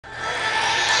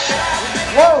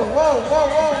Whoa, whoa, whoa,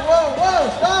 whoa, whoa, whoa,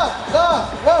 stop, stop,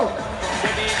 whoa.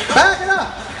 Back it up.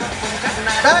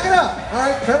 Back it up. All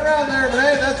right, turn around there,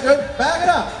 Renee, that's good. Back it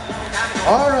up.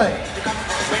 All right.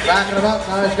 Backing it up,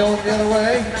 now he's going the other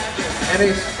way. And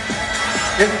he's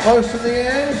getting close to the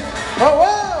end. Oh,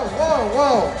 whoa, whoa,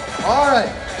 whoa. All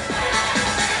right.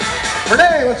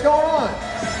 Renee, what's going on?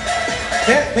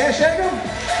 Can't shake him?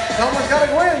 Someone's got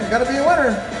to win. Got to be a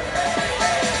winner.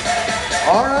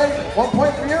 All right, 1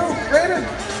 point for you, Raven.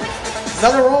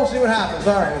 Another roll, see what happens.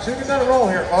 All right, let's see if we can get another roll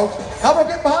here, folks. How about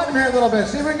getting behind him here a little bit?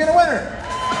 See if we can get a winner.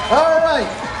 All right.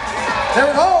 There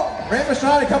we go. Raven's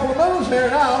trying a couple of moves here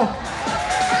now.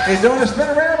 He's doing a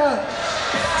spinorama.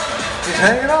 He's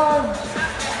hanging on.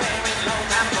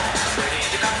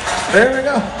 There we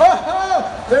go.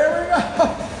 Oh, there we go.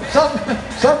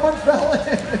 Someone fell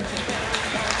in.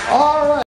 All right.